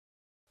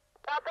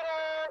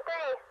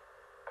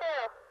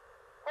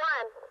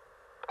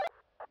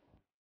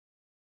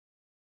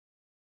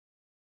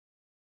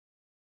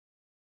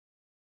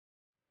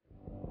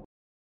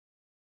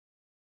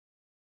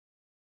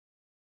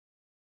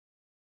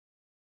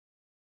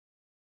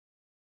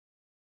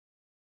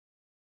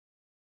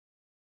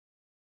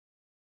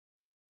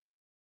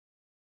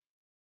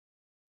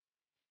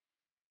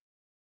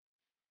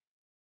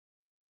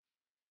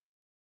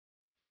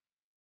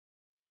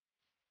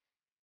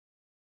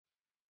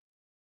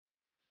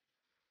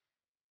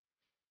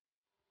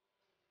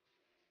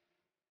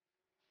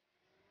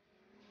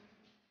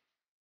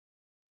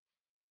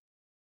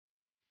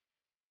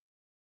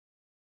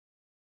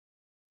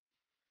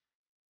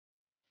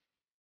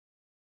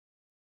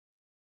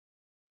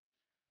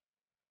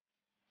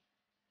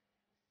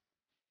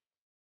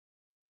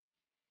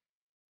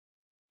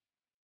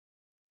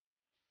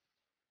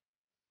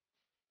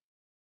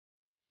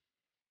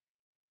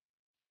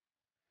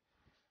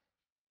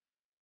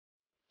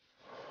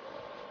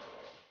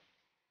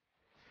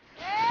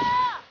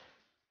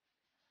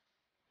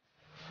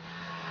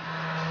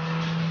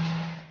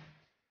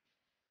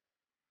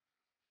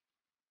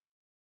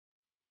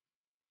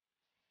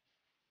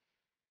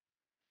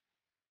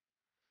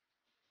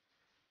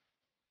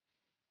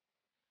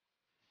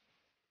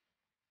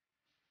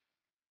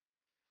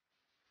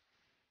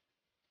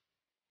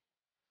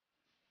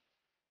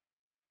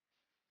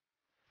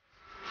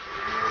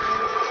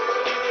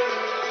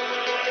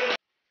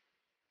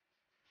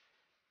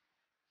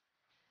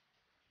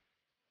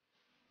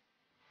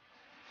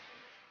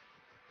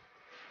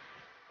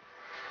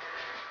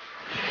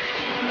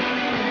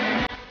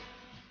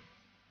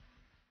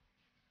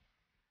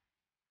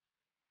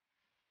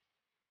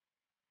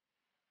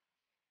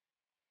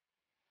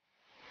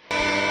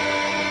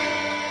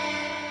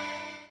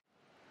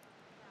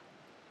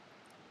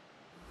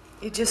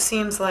It just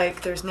seems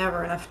like there's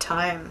never enough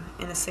time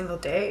in a single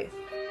day.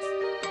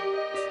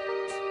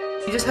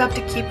 You just have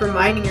to keep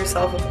reminding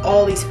yourself of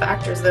all these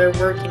factors that are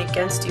working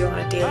against you on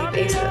a daily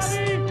basis.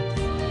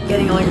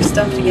 Getting all your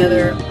stuff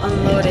together,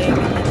 unloading,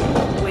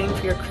 and waiting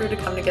for your crew to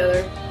come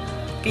together.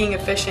 Being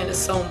efficient is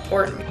so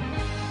important.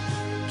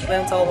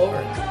 Then it's all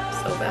over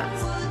so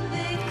fast.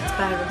 It's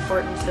kind of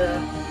important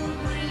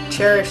to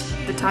cherish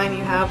the time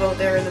you have out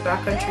there in the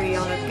backcountry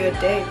on a good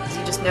day, because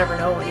you just never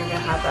know when you're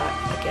going to have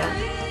that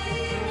again.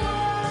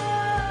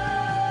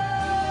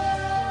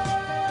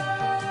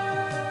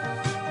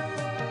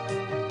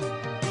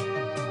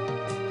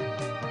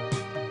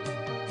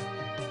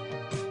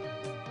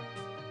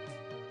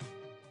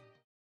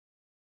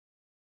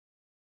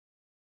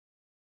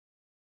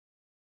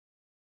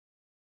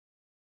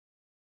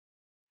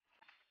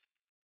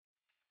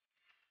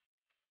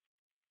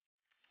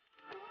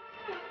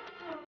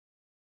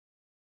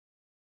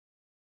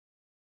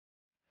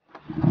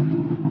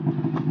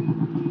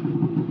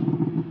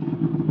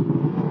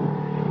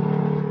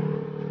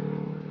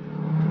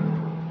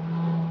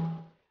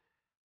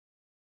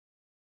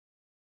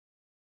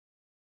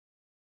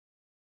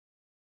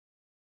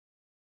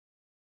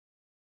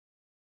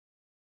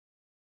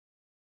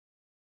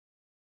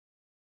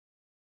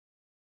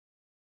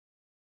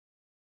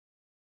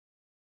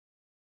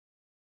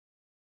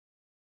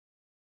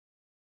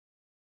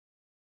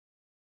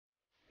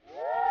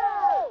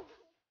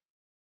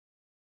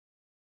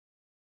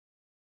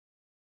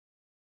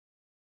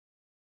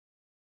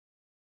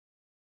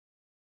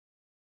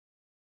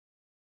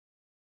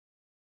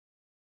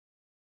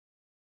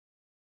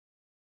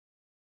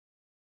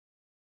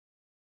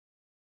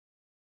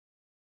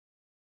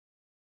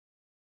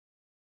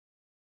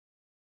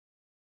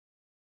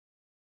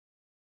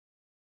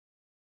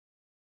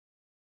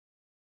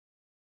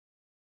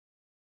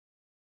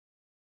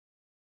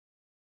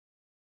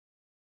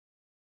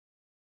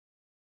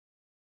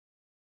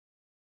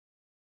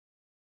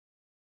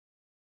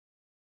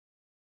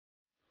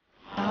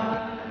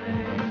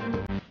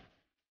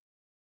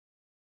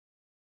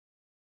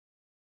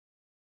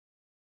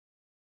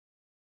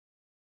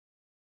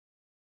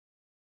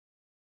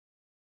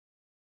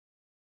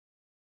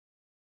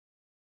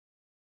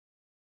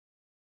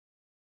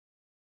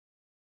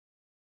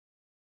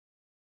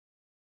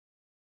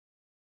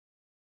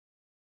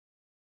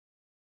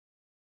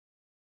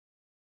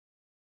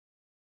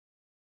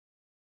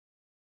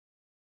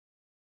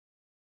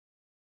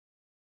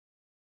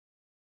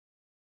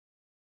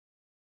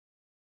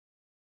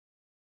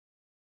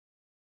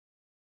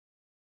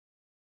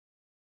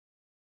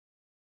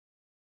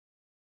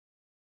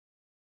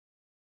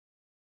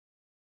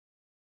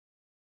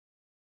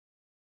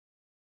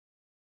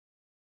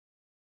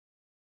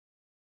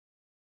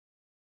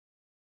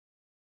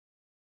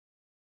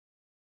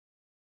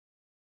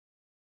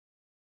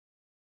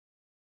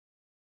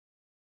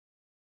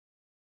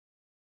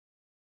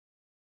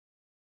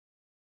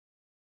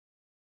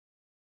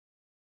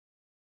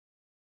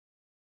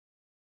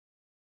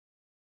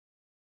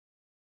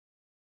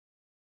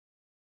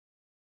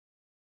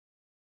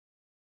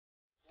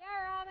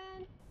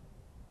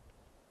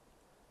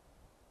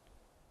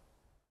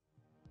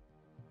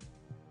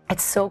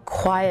 It's so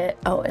quiet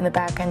out in the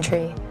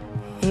backcountry.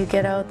 You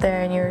get out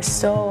there and you're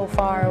so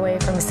far away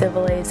from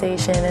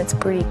civilization. It's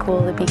pretty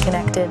cool to be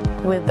connected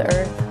with the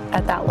earth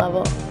at that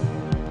level.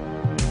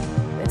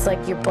 It's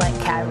like your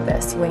blank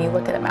canvas when you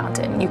look at a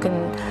mountain. You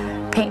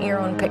can paint your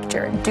own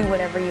picture and do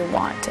whatever you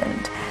want,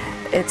 and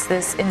it's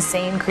this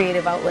insane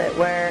creative outlet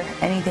where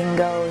anything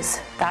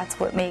goes. That's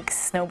what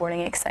makes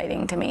snowboarding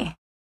exciting to me.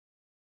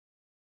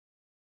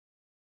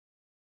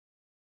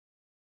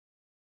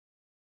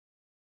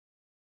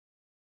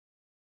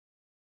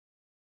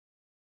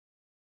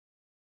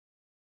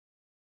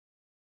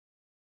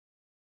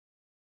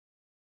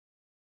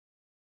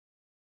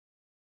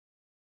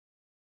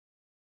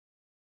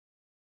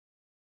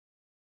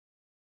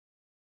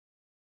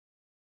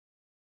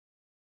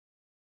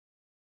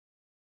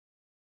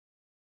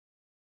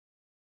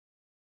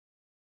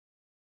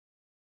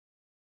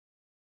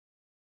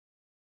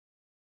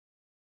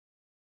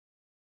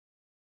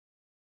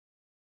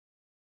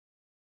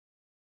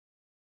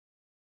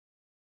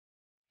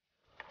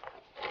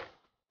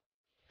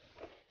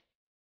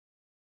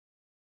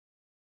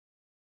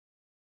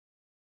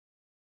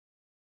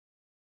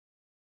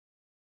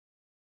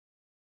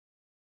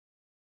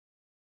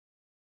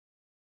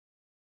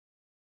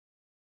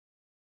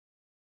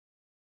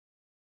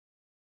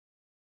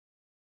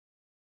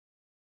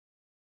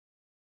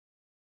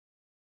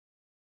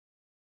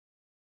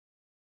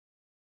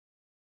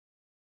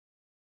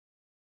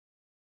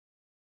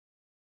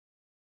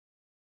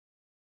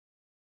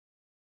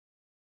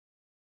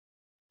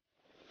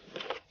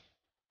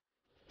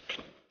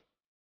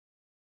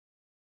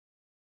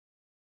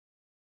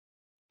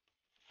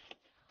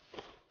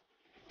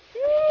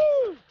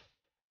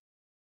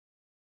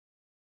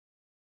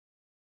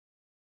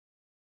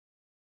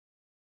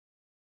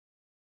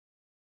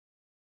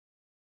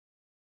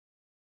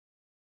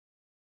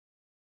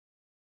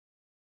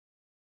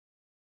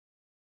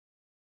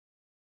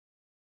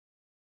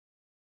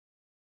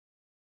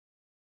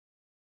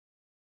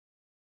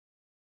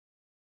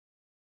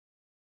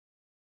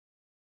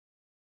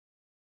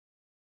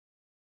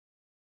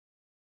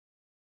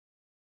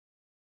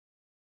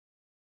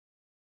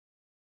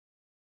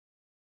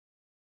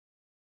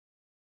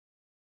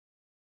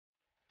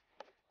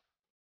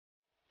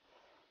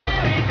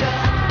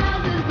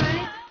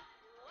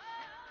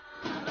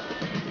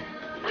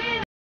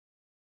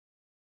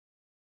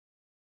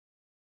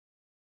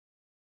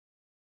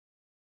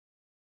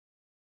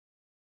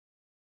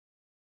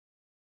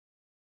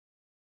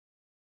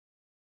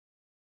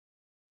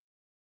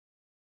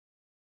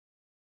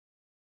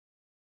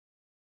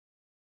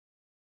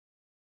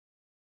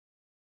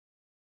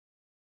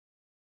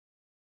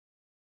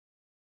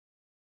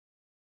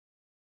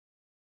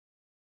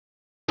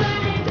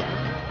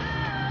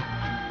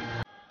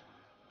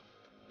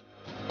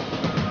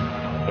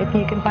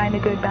 You can find a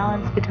good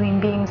balance between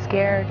being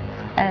scared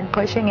and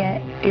pushing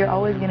it. You're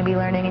always going to be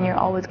learning and you're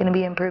always going to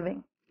be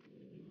improving.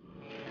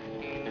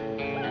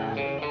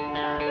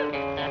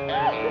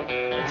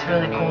 It's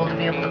really cool to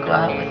be able to go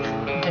out with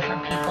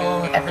different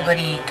people.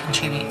 Everybody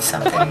contributes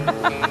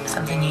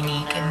something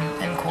unique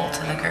and cool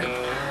to the group.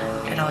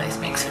 It always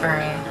makes for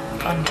a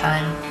fun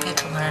time. You get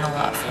to learn a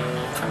lot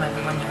from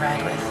everyone you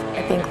ride with.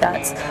 I think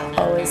that's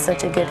always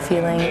such a good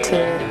feeling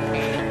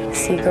to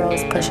see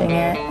girls pushing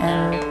it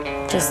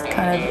and just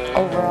kind of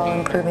overall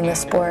improving the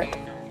sport.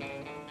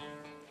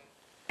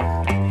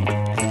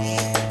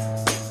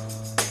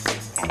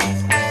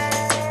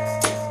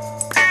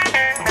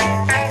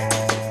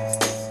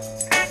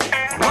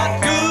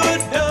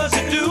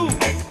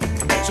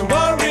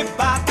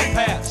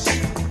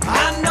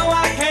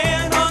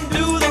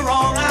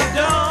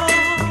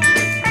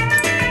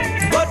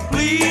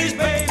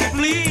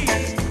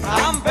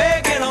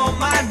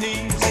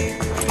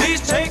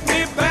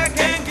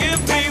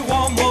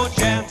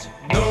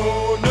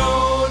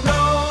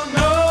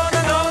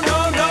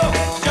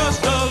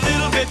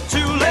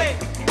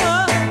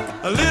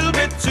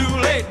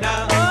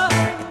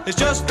 It's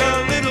just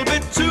a little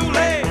bit too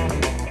late.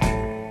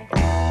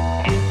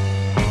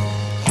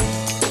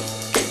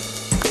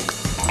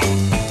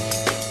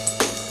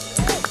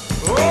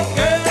 Oh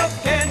girl,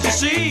 can't you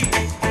see?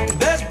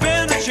 There's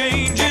been a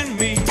change in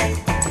me.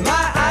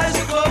 My eyes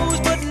are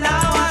closed, but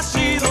now I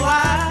see the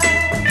light.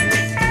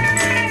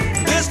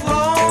 This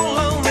long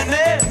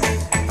loneliness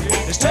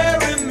is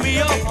tearing me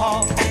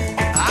apart.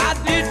 I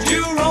did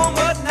you wrong,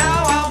 but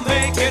now I'll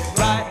make it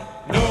right.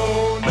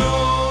 No,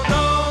 no,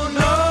 no,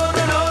 no,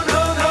 no, no,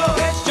 no, no.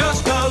 It's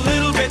just a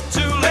little bit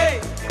too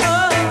late.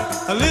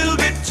 A little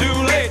bit too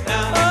late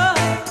now.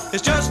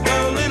 It's just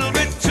a little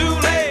bit too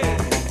late.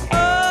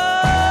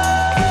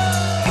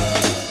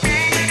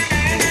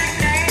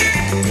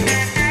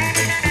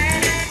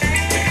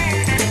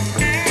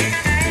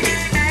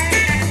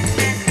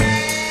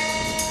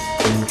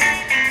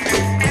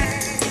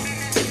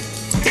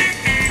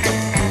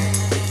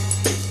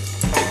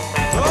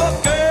 Oh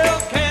girl,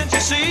 can't you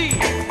see?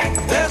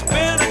 There's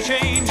been a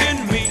change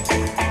in me.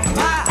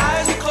 My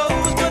eyes are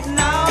closed, but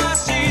now I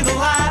see the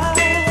light.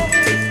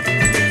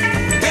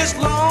 This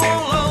long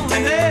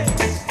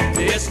loneliness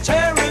is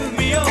tearing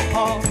me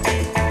apart.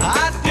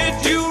 I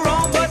did you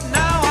wrong, but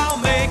now I'll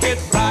make it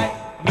right.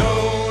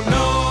 No,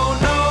 no,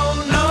 no,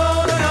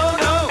 no, no,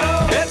 no,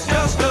 no. It's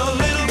just a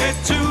little bit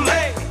too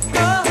late.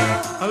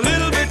 A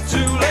little bit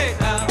too late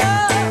now.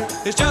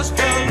 It's just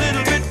a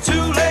little bit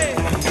too late.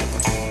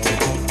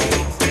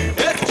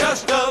 It's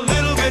just a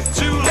little bit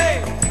too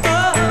late.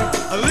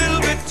 A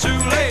little bit too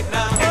late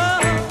now.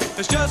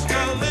 It's just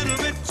a little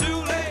bit too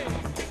late.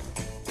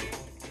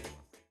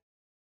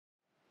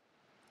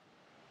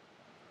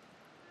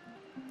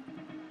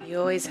 You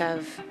always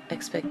have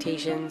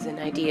expectations and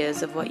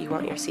ideas of what you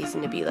want your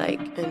season to be like,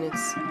 and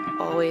it's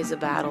always a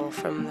battle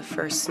from the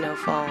first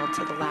snowfall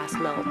to the last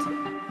melt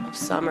of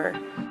summer.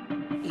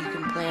 You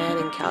can plan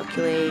and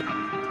calculate,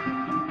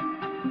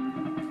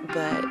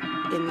 but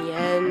in the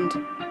end,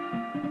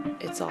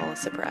 it's all a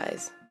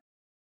surprise.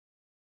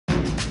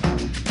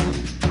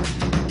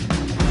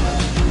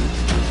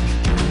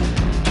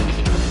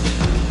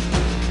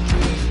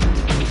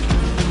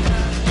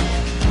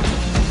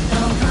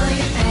 Don't pull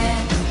your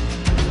pants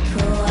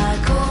before I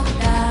go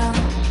down.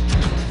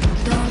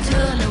 Don't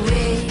turn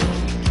away,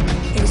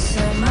 it's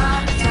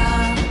my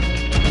time.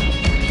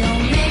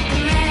 Don't make a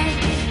mess,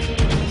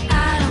 I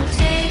don't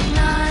take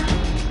none.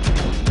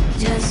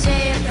 Just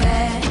say a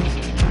prayer,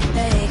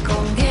 they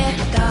gon' get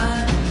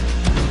done.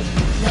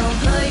 Don't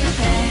pull your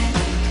pants.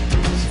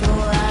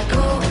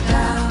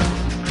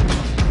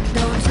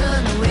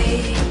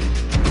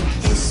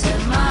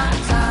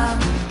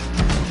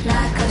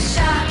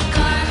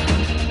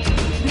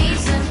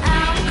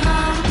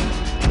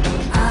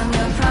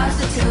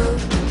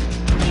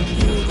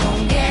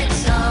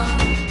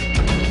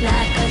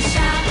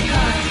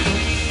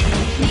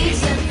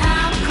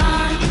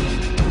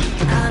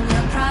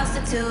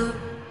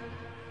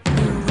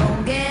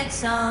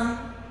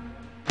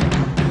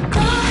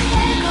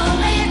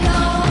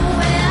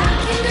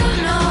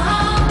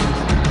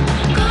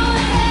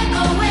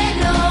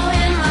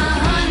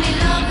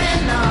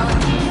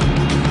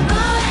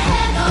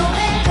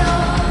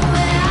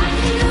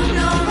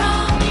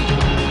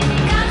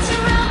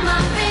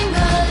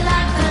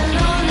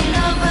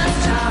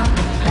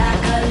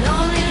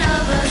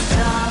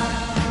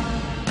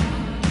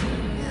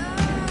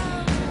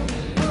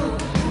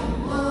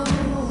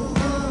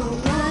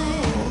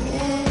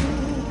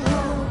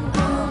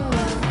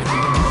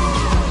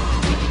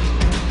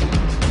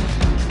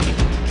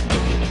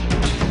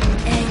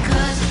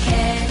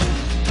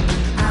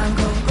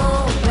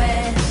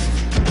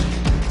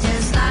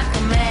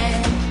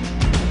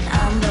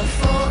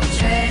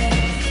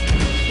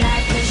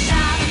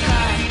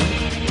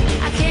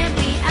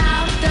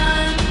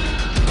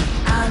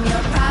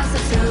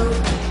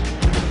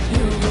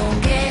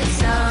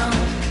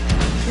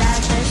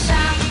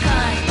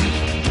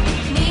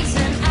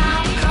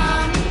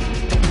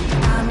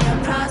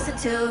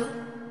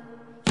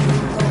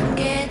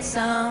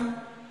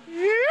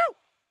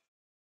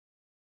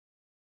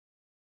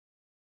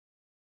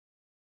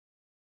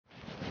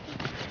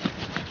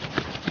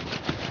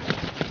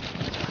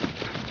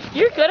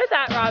 You're good at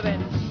that,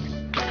 Robin.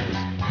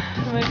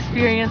 I'm an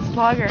experienced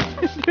vlogger.